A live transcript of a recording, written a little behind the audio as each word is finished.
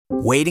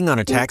Waiting on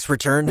a tax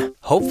return?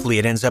 Hopefully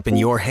it ends up in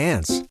your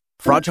hands.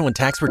 Fraudulent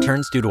tax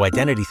returns due to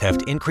identity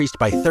theft increased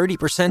by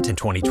 30% in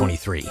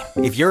 2023.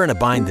 If you're in a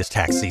bind this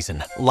tax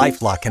season,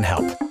 LifeLock can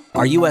help.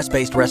 Our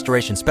U.S.-based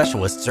restoration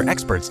specialists are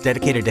experts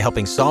dedicated to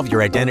helping solve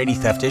your identity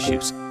theft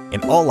issues.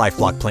 And all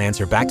LifeLock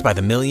plans are backed by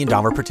the $1 Million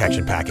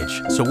Protection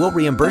Package. So we'll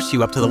reimburse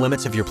you up to the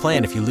limits of your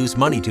plan if you lose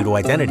money due to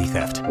identity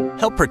theft.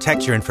 Help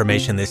protect your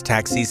information this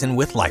tax season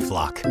with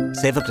LifeLock.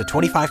 Save up to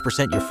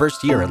 25% your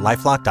first year at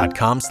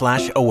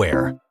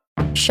LifeLock.com/aware.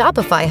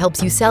 Shopify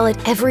helps you sell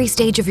at every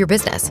stage of your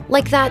business.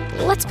 Like that,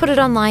 let's put it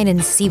online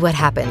and see what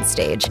happens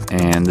stage.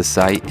 And the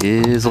site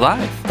is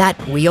live.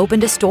 That we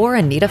opened a store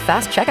and need a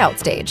fast checkout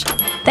stage.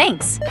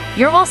 Thanks.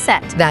 You're all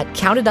set. That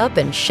count it up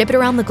and ship it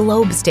around the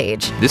globe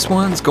stage. This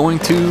one's going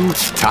to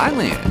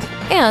Thailand.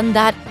 And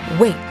that,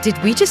 wait,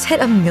 did we just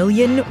hit 1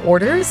 million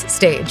orders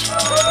stage?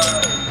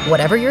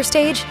 Whatever your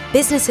stage,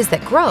 businesses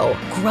that grow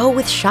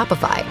with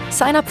Shopify.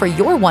 Sign up for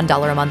your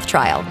 $1 a month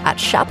trial at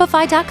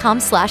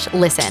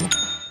shopify.com/listen.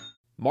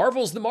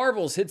 Marvel's The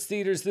Marvels hits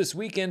theaters this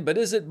weekend, but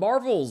is it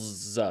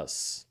Marvel's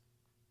us?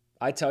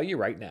 I tell you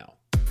right now.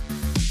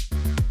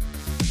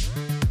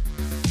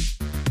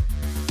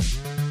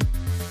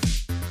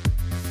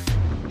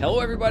 Hello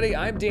everybody,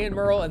 I'm Dan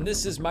Murrell, and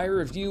this is my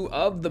review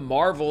of The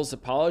Marvels.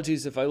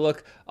 Apologies if I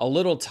look a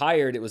little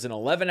tired. It was an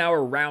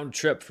 11-hour round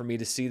trip for me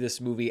to see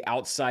this movie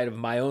outside of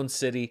my own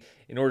city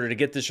in order to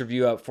get this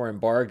review up for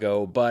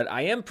embargo, but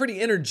I am pretty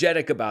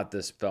energetic about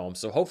this film,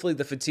 so hopefully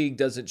the fatigue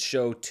doesn't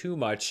show too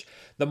much.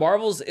 The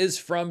Marvels is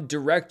from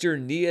director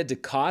Nia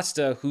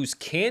DaCosta, whose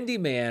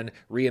Candyman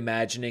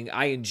reimagining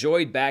I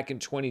enjoyed back in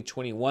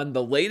 2021,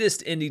 the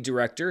latest indie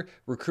director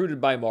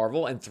recruited by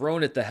Marvel and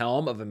thrown at the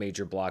helm of a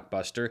major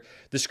blockbuster.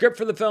 The script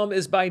for the film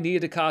is by Nia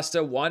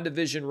DaCosta,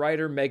 WandaVision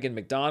writer Megan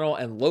McDonnell,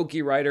 and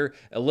Loki writer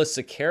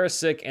Alyssa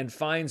Karasik, and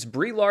finds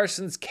Brie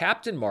Larson's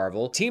Captain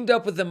Marvel teamed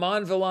up with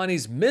Iman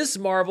Vellani's Ms.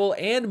 Marvel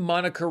and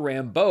Monica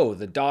Rambeau,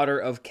 the daughter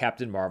of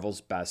Captain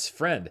Marvel's best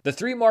friend. The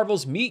three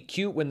Marvels meet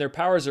cute when their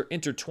powers are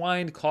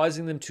intertwined,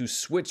 causing them to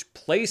switch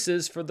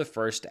places for the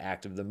first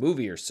act of the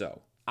movie or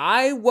so.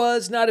 I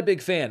was not a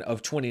big fan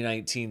of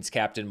 2019's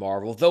Captain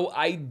Marvel, though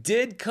I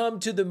did come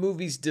to the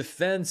movie's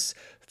defense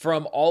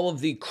from all of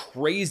the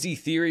crazy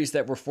theories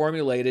that were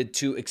formulated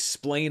to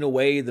explain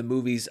away the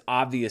movie's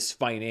obvious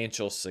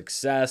financial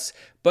success.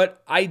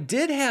 But I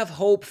did have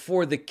hope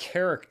for the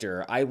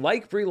character. I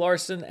like Brie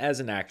Larson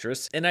as an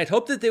actress, and I'd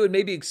hope that they would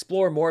maybe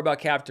explore more about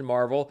Captain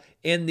Marvel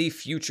in the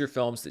future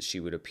films that she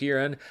would appear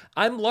in.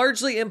 I'm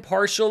largely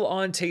impartial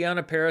on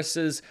Teyonah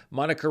Parris's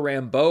Monica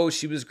Rambeau.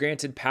 She was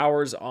granted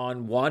powers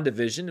on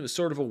WandaVision. It was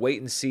sort of a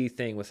wait-and-see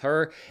thing with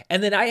her.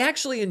 And then I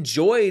actually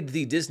enjoyed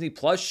the Disney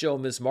Plus show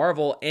Ms.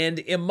 Marvel,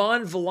 and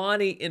Iman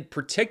Vellani in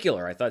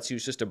particular. I thought she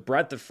was just a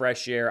breath of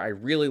fresh air. I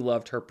really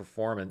loved her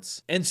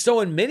performance. And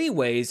so in many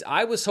ways,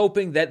 I was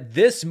hoping that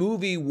this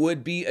movie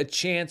would be a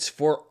chance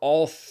for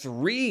all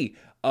three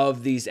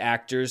of these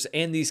actors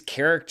and these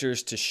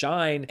characters to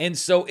shine. And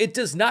so it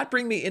does not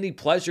bring me any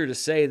pleasure to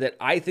say that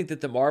I think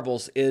that The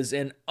Marvels is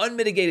an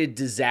unmitigated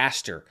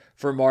disaster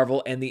for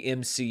Marvel and the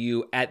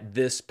MCU at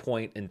this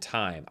point in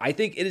time. I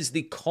think it is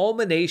the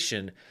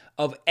culmination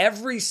of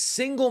every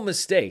single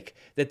mistake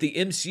that the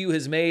MCU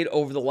has made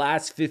over the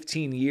last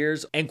 15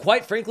 years. And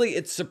quite frankly,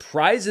 it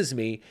surprises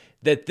me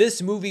that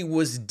this movie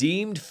was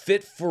deemed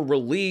fit for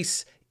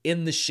release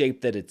in the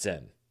shape that it's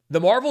in. The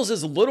Marvels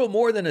is little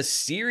more than a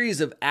series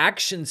of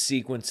action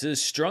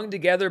sequences strung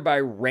together by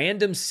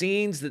random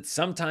scenes that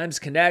sometimes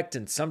connect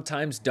and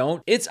sometimes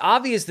don't. It's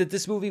obvious that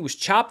this movie was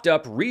chopped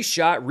up,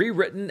 reshot,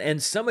 rewritten,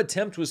 and some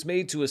attempt was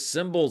made to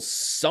assemble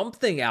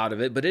something out of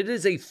it, but it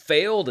is a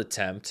failed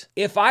attempt.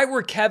 If I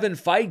were Kevin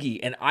Feige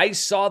and I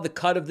saw the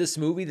cut of this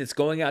movie that's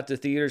going out to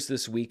theaters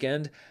this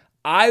weekend,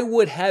 I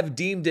would have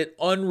deemed it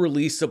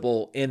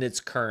unreleasable in its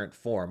current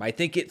form. I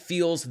think it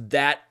feels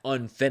that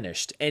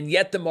unfinished. And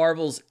yet The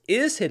Marvels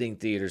is hitting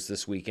theaters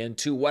this weekend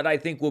to what I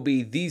think will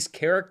be these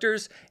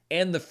characters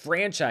and the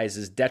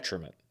franchise's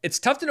detriment. It's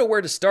tough to know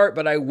where to start,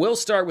 but I will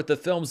start with the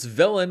film's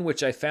villain,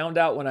 which I found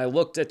out when I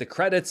looked at the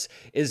credits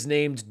is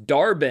named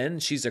Dar-Benn.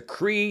 She's a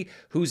Kree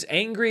who's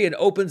angry and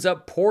opens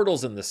up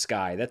portals in the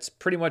sky. That's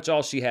pretty much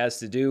all she has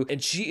to do.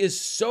 And she is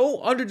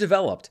so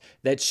underdeveloped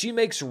that she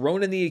makes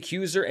Ronan the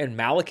Accuser and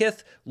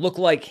Malekith look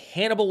like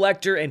Hannibal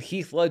Lecter and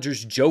Heath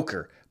Ledger's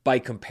Joker by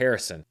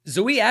comparison.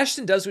 Zoe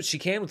Ashton does what she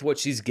can with what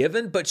she's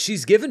given, but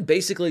she's given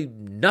basically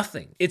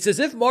nothing. It's as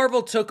if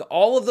Marvel took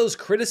all of those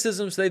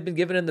criticisms they've been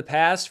given in the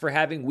past for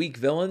having weak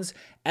villains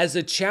as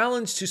a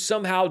challenge to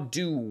somehow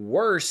do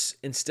worse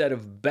instead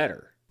of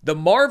better. The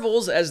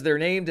Marvels, as they're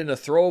named in a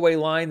throwaway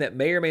line that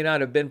may or may not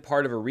have been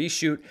part of a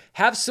reshoot,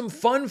 have some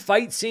fun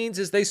fight scenes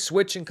as they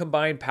switch and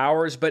combine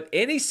powers, but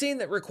any scene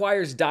that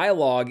requires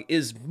dialogue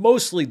is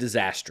mostly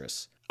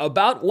disastrous.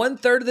 About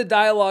 1/3 of the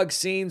dialogue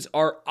scenes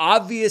are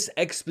obvious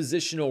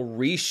expositional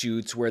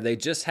reshoots where they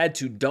just had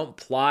to dump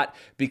plot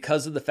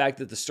because of the fact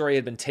that the story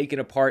had been taken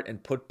apart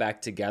and put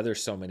back together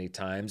so many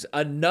times.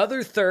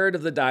 Another third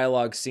of the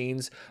dialogue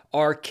scenes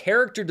are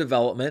character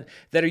development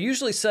that are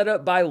usually set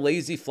up by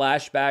lazy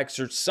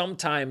flashbacks or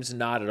sometimes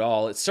not at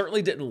all. It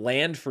certainly didn't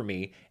land for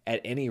me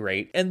at any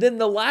rate. And then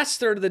the last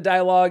third of the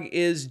dialogue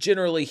is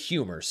generally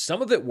humor.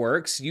 Some of it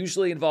works,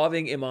 usually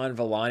involving Iman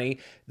Vellani.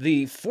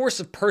 The force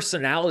of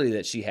personality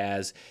that she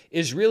has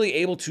is really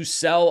able to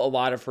sell a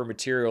lot of her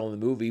material in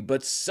the movie,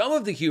 but some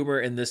of the humor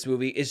in this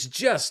movie is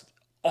just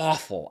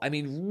awful. I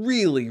mean,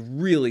 really,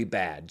 really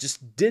bad.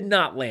 Just did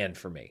not land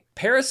for me.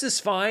 Paris is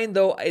fine,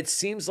 though it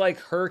seems like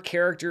her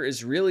character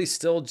is really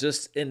still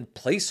just in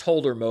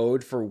placeholder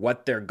mode for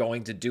what they're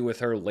going to do with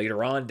her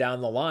later on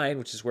down the line,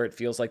 which is where it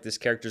feels like this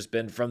character's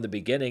been from the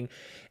beginning.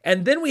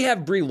 And then we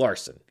have Brie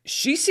Larson.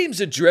 She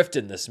seems adrift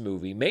in this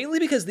movie, mainly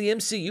because the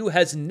MCU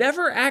has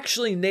never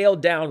actually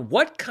nailed down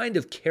what kind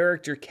of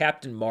character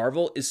Captain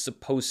Marvel is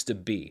supposed to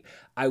be.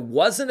 I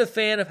wasn't a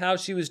fan of how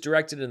she was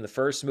directed in the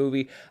first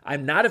movie.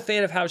 I'm not a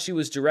fan of how she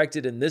was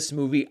directed in this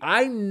movie.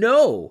 I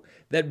know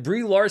that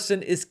Brie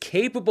Larson is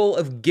capable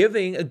of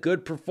giving a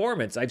good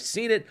performance. I've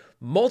seen it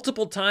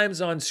multiple times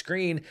on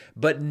screen,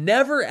 but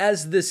never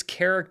as this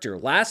character.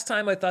 Last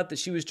time I thought that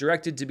she was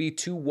directed to be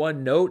too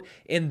one note.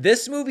 In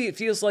this movie, it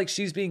feels like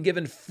she's being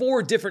given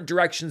 4 different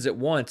directions at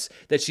once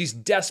that she's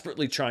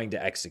desperately trying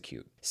to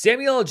execute.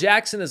 Samuel L.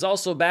 Jackson is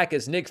also back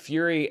as Nick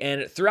Fury,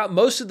 and throughout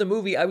most of the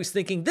movie, I was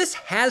thinking this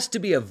has to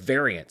be a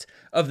variant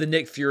of the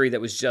Nick Fury that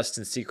was just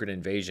in Secret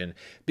Invasion,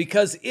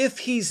 because if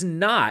he's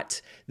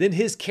not, then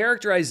his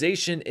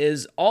characterization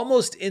is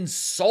almost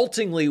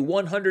insultingly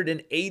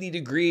 180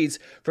 degrees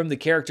from the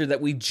character that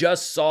we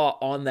just saw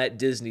on that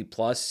Disney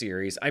Plus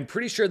series. I'm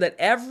pretty sure that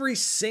every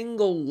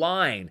single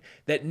line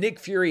that Nick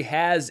Fury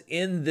has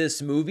in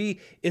this movie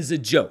is a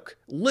joke.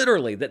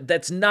 Literally,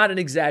 that's not an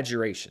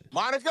exaggeration.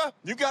 Monica,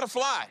 you gotta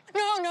fly.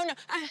 No.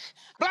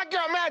 Black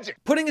girl magic.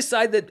 Putting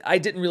aside that I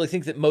didn't really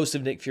think that most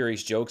of Nick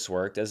Fury's jokes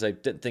worked, as I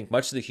didn't think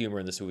much of the humor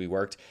in this movie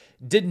worked,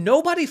 did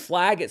nobody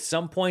flag at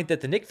some point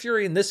that the Nick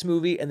Fury in this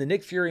movie and the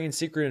Nick Fury in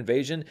Secret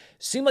Invasion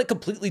seem like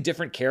completely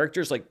different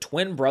characters, like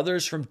twin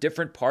brothers from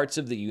different parts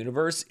of the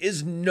universe?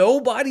 Is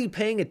nobody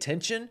paying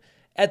attention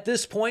at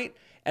this point?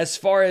 As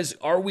far as,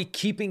 are we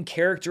keeping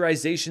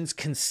characterizations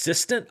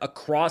consistent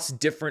across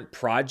different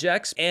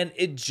projects? And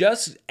it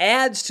just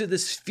adds to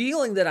this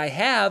feeling that I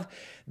have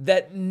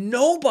that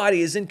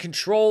nobody is in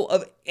control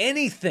of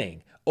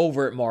anything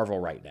over at Marvel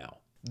right now.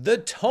 The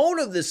tone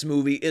of this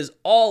movie is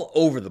all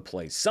over the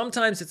place.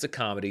 Sometimes it's a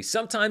comedy,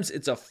 sometimes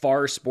it's a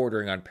farce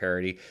bordering on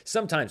parody,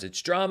 sometimes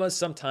it's drama,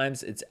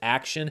 sometimes it's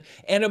action,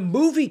 and a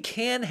movie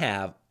can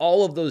have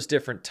all of those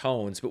different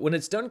tones, but when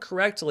it's done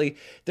correctly,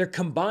 they're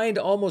combined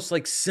almost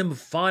like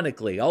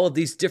symphonically, all of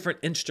these different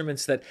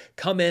instruments that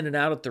come in and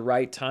out at the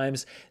right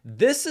times.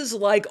 This is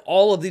like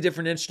all of the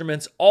different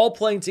instruments all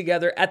playing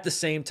together at the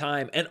same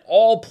time and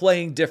all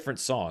playing different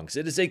songs.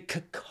 It is a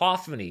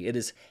cacophony. It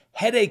is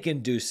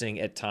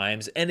headache-inducing at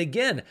times. And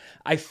again,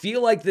 I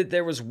feel like that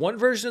there was one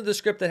version of the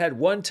script that had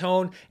one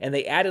tone, and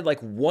they added like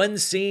one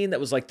scene that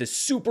was like this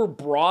super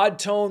broad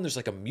tone. There's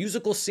like a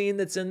musical scene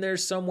that's in there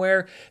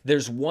somewhere.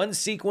 There's one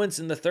sequence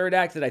in the third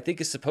act that I think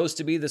is supposed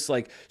to be this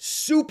like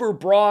super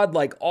broad,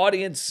 like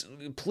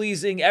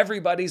audience-pleasing,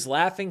 everybody's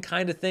laughing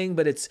kind of thing,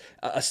 but it's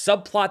a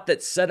subplot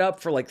that's set up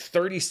for like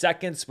 30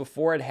 seconds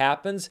before it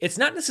happens. It's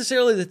not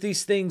necessarily that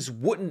these things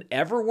wouldn't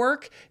ever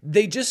work.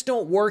 They just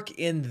don't work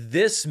in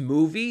this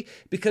movie,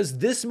 because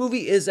this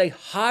movie is a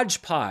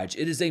hodgepodge.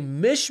 It is a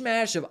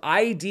mishmash of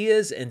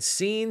ideas and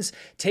scenes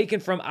taken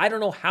from I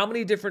don't know how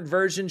many different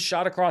versions,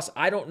 shot across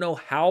I don't know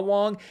how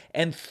long,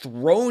 and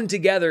thrown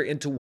together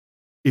into.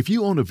 If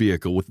you own a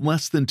vehicle with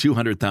less than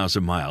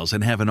 200,000 miles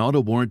and have an auto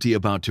warranty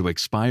about to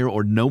expire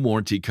or no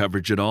warranty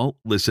coverage at all,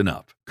 listen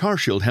up.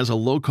 CarShield has a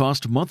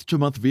low-cost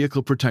month-to-month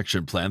vehicle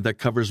protection plan that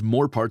covers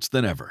more parts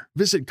than ever.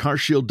 Visit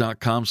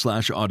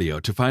carshield.com/audio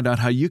to find out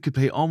how you could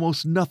pay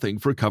almost nothing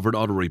for covered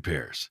auto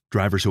repairs.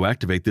 Drivers who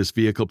activate this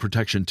vehicle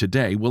protection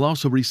today will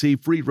also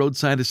receive free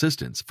roadside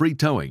assistance, free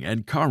towing,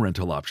 and car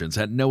rental options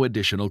at no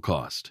additional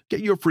cost. Get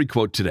your free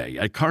quote today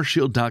at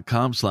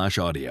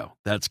carshield.com/audio.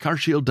 That's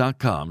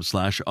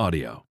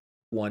carshield.com/audio.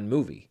 One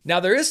movie. Now,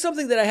 there is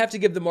something that I have to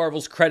give the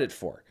Marvels credit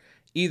for.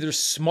 Either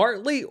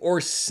smartly or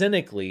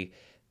cynically,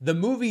 the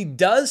movie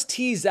does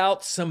tease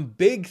out some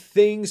big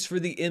things for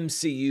the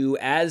MCU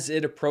as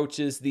it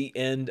approaches the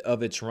end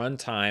of its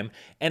runtime.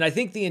 And I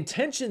think the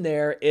intention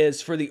there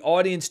is for the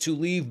audience to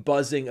leave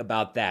buzzing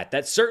about that.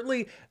 That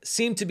certainly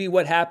seemed to be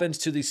what happens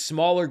to the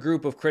smaller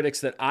group of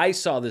critics that I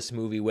saw this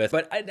movie with.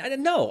 But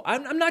I'm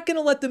not going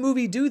to let the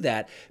movie do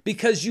that,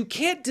 because you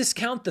can't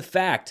discount the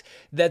fact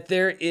that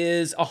there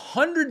is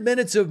 100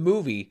 minutes of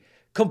movie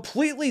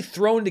completely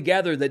thrown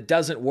together that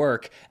doesn't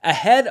work,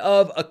 ahead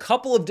of a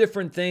couple of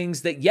different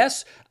things that,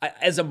 yes,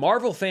 as a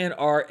Marvel fan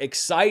are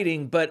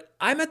exciting, but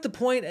I'm at the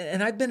point,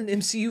 and I've been an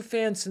MCU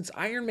fan since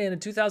Iron Man in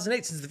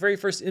 2008, since the very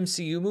first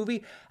MCU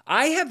movie,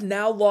 I have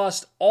now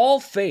lost all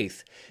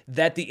faith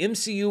that the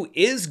MCU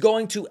is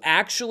going to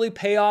actually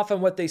pay off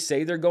on what they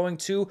say they're going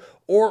to,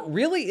 or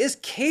really is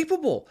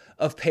capable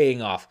of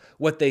paying off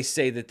what they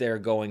say that they're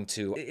going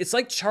to. It's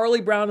like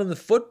Charlie Brown in the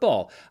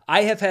football.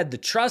 I have had the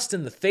trust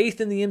and the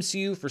faith in the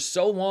MCU for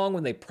so long.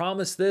 When they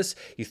promise this,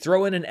 you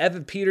throw in an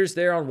Evan Peters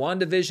there on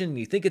WandaVision and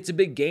you think it's a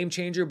big game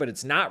changer, but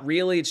it's not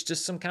really. It's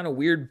just some kind of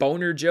weird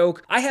boner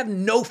joke. I have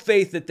no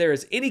faith that there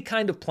is any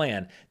kind of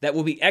plan that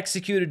will be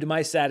executed to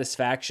my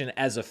satisfaction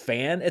as a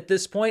fan at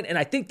this point, and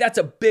I think that's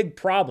a big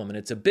problem, and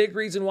it's a big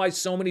reason why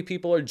so many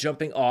people are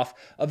jumping off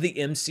of the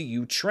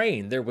MCU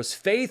train. There was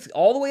faith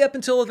all the way up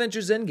until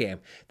Avengers Endgame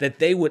that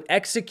they would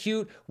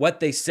execute what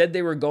they said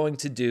they were going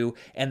to do,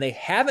 and they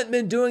haven't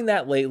been doing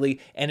that lately,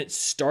 and it's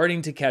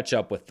starting to catch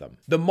up with them.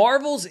 The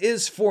Marvels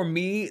is, for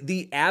me,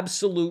 the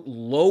absolute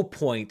low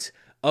point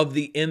of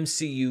the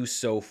MCU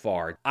so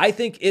far. I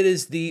think it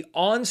is the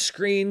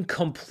on-screen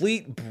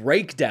complete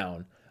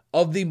breakdown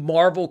of the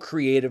Marvel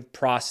creative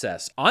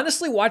process.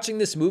 Honestly, watching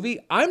this movie,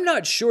 I'm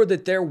not sure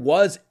that there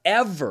was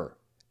ever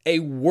a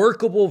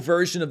workable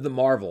version of the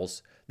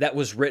Marvels that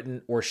was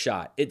written or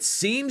shot. It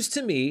seems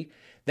to me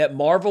that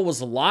Marvel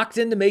was locked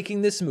into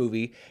making this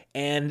movie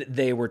and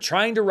they were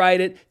trying to write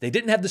it. They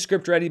didn't have the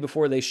script ready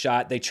before they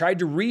shot. They tried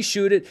to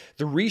reshoot it.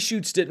 The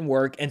reshoots didn't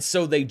work. And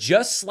so they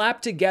just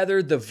slapped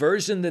together the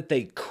version that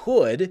they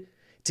could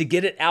to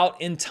get it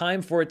out in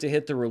time for it to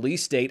hit the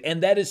release date.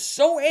 And that is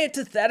so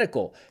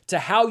antithetical to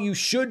how you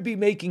should be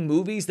making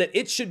movies that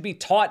it should be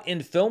taught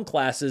in film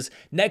classes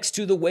next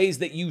to the ways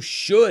that you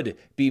should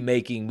be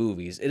making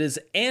movies. It is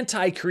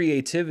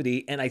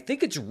anti-creativity, and I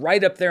think it's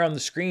right up there on the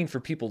screen for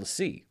people to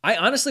see. I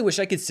honestly wish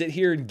I could sit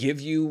here and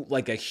give you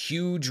like a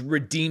huge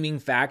redeeming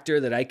factor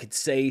that I could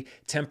say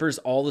tempers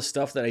all the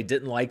stuff that I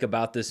didn't like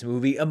about this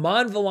movie.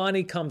 Iman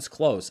Vellani comes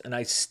close, and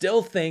I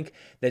still think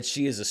that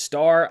she is a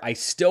star. I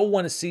still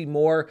want to see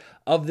more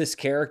of this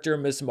character,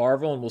 Ms.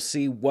 Marvel, and we'll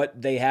see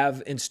what they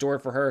have in store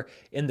for her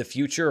in the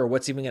future, or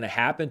what's even going to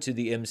happen to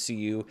the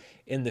MCU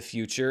in the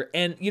future.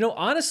 And, you know,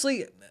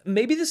 honestly,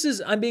 maybe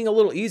I'm being a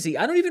little easy.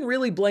 I don't even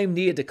really blame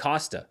Nia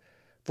DaCosta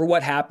for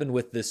what happened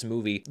with this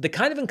movie. The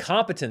kind of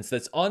incompetence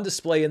that's on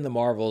display in the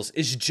Marvels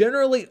is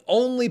generally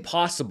only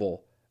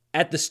possible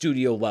at the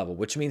studio level,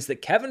 which means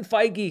that Kevin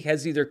Feige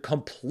has either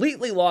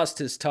completely lost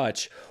his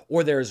touch,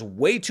 or there's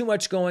way too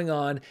much going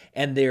on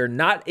and they're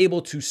not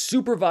able to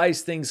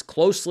supervise things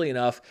closely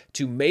enough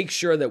to make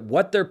sure that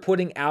what they're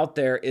putting out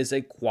there is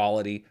a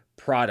quality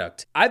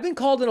product. I've been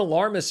called an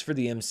alarmist for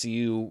the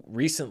MCU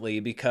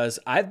recently because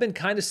I've been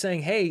kind of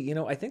saying, hey, you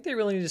know, I think they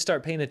really need to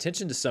start paying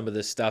attention to some of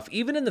this stuff,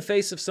 even in the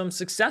face of some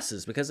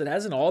successes, because it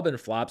hasn't all been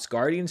flops.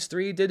 Guardians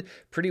 3 did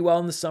pretty well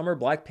in the summer.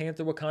 Black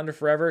Panther Wakanda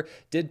Forever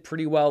did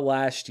pretty well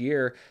last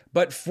year.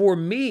 But for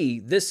me,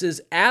 this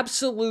is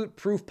absolute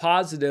proof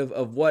positive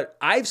of what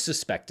I've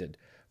suspected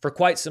for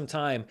quite some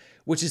time,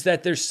 which is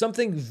that there's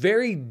something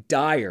very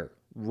dire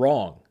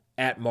wrong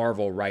at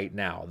Marvel right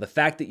now. The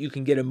fact that you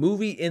can get a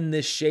movie in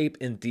this shape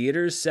in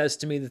theaters says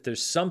to me that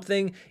there's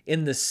something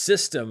in the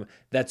system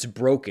that's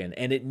broken,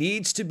 and it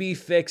needs to be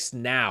fixed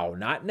now,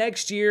 not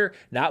next year,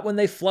 not when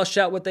they flush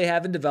out what they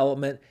have in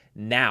development,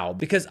 now.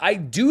 Because I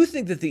do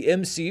think that the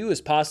MCU is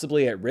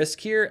possibly at risk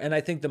here, and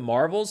I think the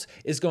Marvels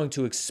is going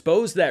to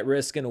expose that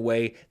risk in a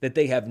way that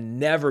they have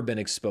never been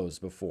exposed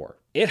before.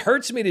 It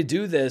hurts me to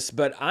do this,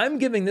 but I'm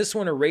giving this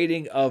one a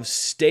rating of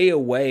stay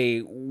away.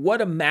 What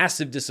a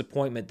massive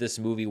disappointment this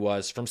movie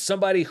was from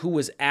somebody who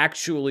was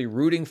actually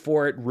rooting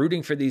for it,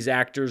 rooting for these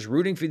actors,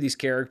 rooting for these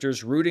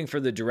characters, rooting for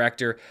the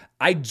director.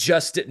 I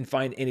just didn't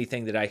find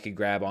anything that I could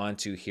grab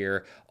onto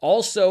here.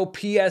 Also,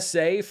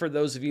 PSA, for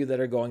those of you that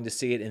are going to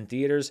see it in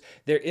theaters,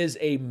 there is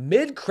a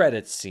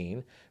mid-credits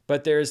scene,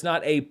 but there is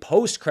not a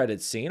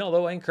post-credits scene,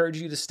 although I encourage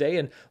you to stay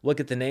and look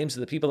at the names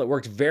of the people that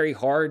worked very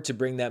hard to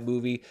bring that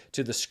movie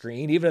to the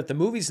screen. Even if the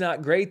movie's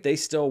not great, they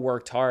still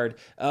worked hard.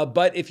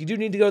 But if you do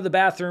need to go to the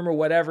bathroom or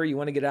whatever, you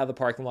want to get out of the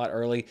parking lot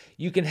early,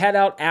 you can head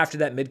out after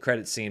that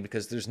mid-credits scene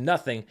because there's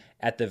nothing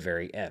at the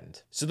very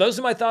end. So those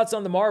are my thoughts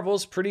on the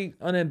Marvels. Pretty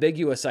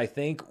unambiguous, I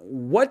think.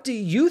 What do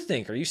you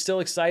think? Are you still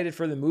excited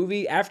for the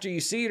movie? After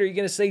you see it, are you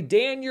going to say,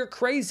 Dan, you're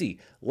crazy?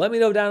 Let me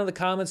know down in the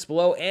comments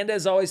below. And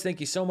as always,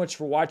 thank you so much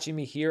for watching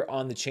me here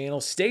on the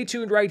channel. Stay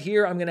tuned right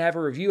here. I'm going to have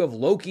a review of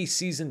Loki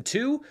Season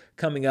 2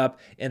 coming up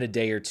in a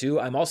day or two.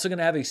 I'm also going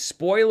to have a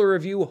spoiler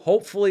review,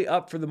 hopefully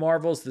up for the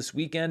Marvels this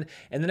weekend.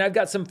 And then I've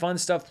got some fun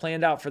stuff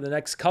planned out for the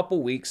next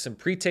couple weeks, some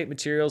pre-tape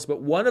materials,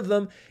 but one of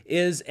them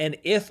is an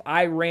If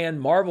I Ran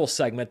Marvel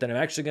segment that I'm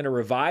actually going to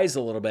revise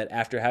a little bit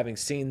after having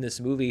seen this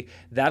movie.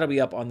 That'll be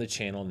up on the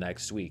channel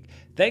next week.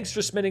 Thanks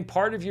for spending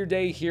part of your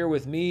day here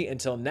with me.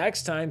 Until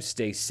next time,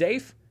 stay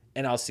safe,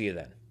 and I'll see you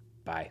then.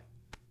 Bye.